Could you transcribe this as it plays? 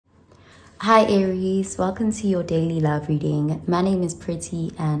Hi Aries, welcome to your daily love reading. My name is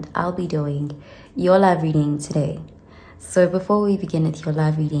Pretty and I'll be doing your love reading today. So before we begin with your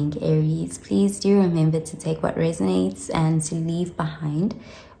love reading, Aries, please do remember to take what resonates and to leave behind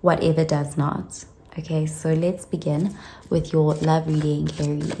whatever does not. Okay, so let's begin with your love reading,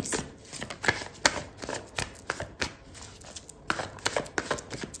 Aries.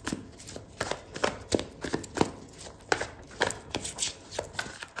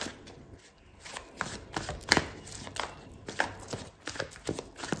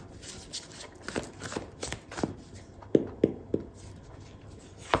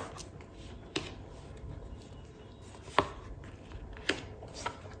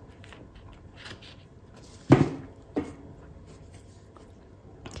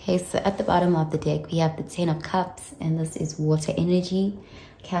 Okay, so at the bottom of the deck, we have the 10 of Cups, and this is water energy,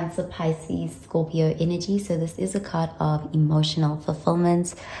 Cancer, Pisces, Scorpio energy. So this is a card of emotional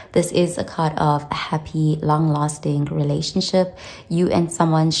fulfillment. This is a card of a happy, long-lasting relationship. You and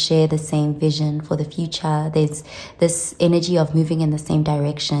someone share the same vision for the future. There's this energy of moving in the same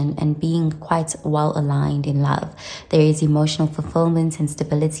direction and being quite well aligned in love. There is emotional fulfillment and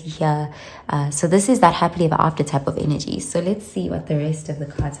stability here. So this is that happily ever after type of energy. So let's see what the rest of the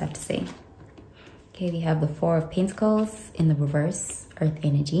cards have to say. Okay, we have the Four of Pentacles in the reverse, Earth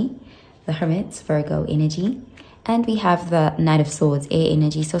energy, the Hermit, Virgo energy, and we have the Knight of Swords, air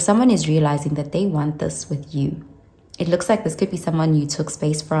energy. So someone is realizing that they want this with you. It looks like this could be someone you took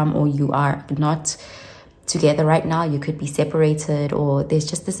space from, or you are not together right now. You could be separated, or there's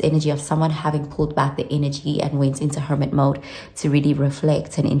just this energy of someone having pulled back the energy and went into hermit mode to really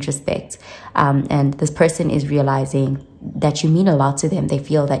reflect and introspect. And this person is realizing that you mean a lot to them. They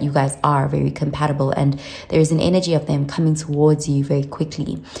feel that you guys are very compatible, and there is an energy of them coming towards you very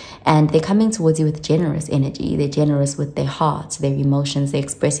quickly. And they're coming towards you with generous energy. They're generous with their hearts, their emotions. They're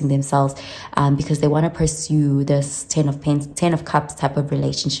expressing themselves because they want to pursue this 10 of Cups type of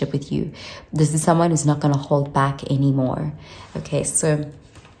relationship with you. This is someone who's not going to hold back anymore. Okay, so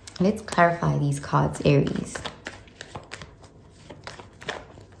let's clarify these cards, Aries.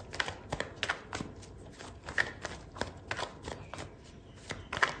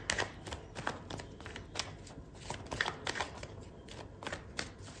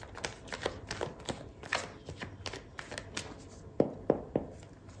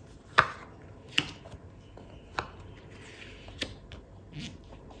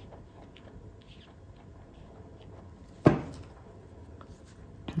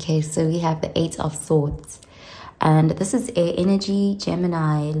 Okay, so we have the 8 of Swords, and this is air energy,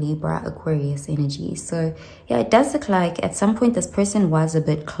 Gemini, Libra, Aquarius energy. So yeah, it does look like at some point this person was a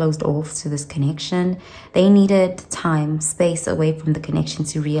bit closed off to this connection. They needed time, space away from the connection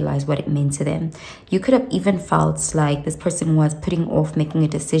to realize what it meant to them. You could have even felt like this person was putting off making a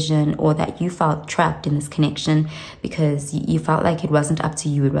decision, or that you felt trapped in this connection because you felt like it wasn't up to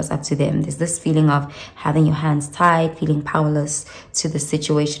you, it was up to them. There's this feeling of having your hands tied, feeling powerless to the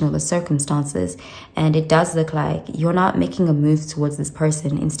situation or the circumstances. And it does look like you're not making a move towards this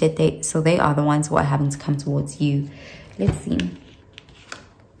person. Instead, they are the ones who are having to come towards you. Let's see.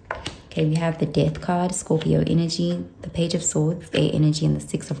 Okay, we have the Death card, Scorpio energy, the Page of Swords, air energy, and the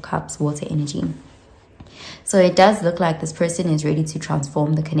 6 of Cups, water energy. So it does look like this person is ready to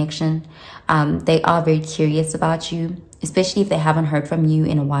transform the connection. They are very curious about you, especially if they haven't heard from you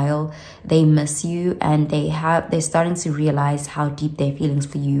in a while. They miss you, and they're starting to realize how deep their feelings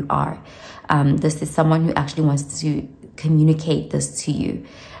for you are. This is someone who actually wants to communicate this to you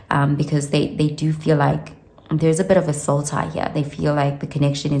because they do feel like there's a bit of a soul tie here. They feel like the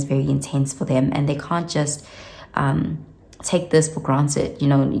connection is very intense for them, and they can't just take this for granted,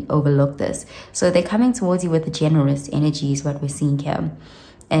 overlook this. So they're coming towards you with a generous energy is what we're seeing here.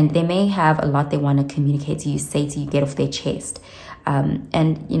 And they may have a lot they want to communicate to you, say to you, get off their chest.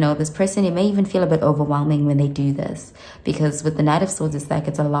 And this person, it may even feel a bit overwhelming when they do this, because with the Knight of Swords, it's like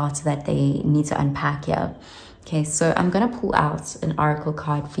it's a lot that they need to unpack here. Okay, so I'm going to pull out an oracle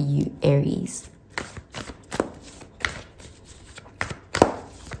card for you, Aries.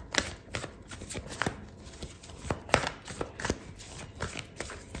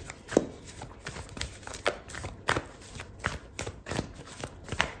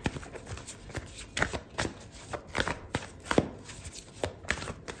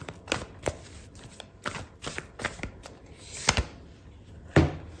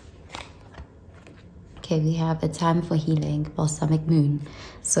 Okay, we have a time for healing, balsamic moon.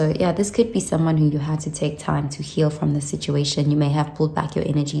 So yeah, this could be someone who you had to take time to heal from the situation. You may have pulled back your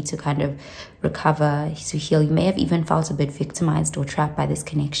energy to kind of recover, to heal. You may have even felt a bit victimized or trapped by this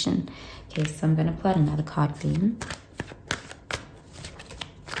connection. Okay, so I'm going to pull out another card for you.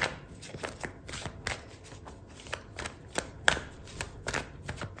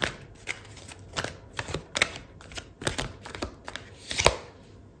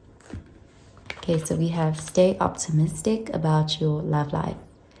 Okay, so we have stay optimistic about your love life.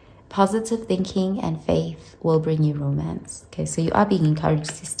 Positive thinking and faith will bring you romance. Okay, so you are being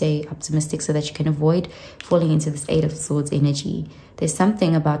encouraged to stay optimistic so that you can avoid falling into this Eight of Swords energy. There's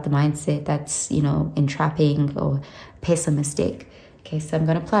something about the mindset that's, you know, entrapping or pessimistic. Okay, so I'm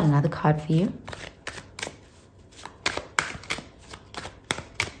going to pull out another card for you.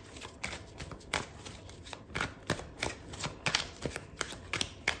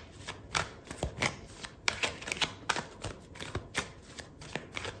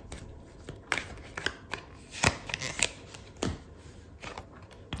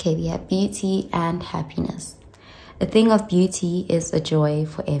 Okay, we have beauty and happiness. A thing of beauty is a joy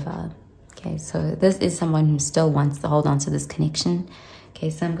forever. Okay, so this is someone who still wants to hold on to this connection. Okay,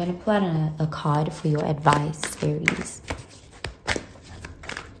 so I'm going to pull out a card for your advice, Aries.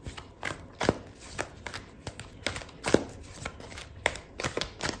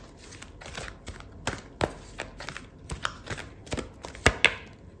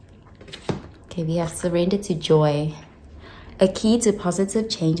 Okay, we have surrender to joy. A key to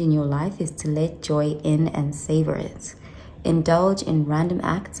positive change in your life is to let joy in and savor it. Indulge in random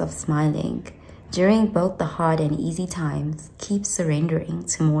acts of smiling. During both the hard and easy times, keep surrendering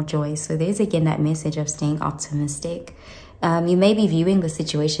to more joy. So there's again that message of staying optimistic. You may be viewing the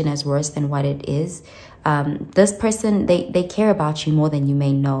situation as worse than what it is. This person, they care about you more than you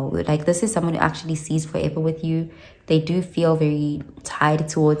may know. Like, this is someone who actually sees forever with you. They do feel very tied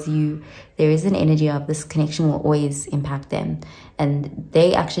towards you. There is an energy of this connection will always impact them. And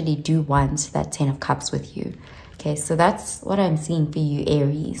they actually do want that 10 of Cups with you. Okay, so that's what I'm seeing for you,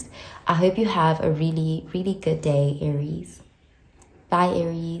 Aries. I hope you have a really, really good day, Aries. Bye,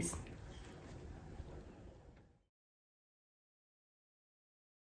 Aries.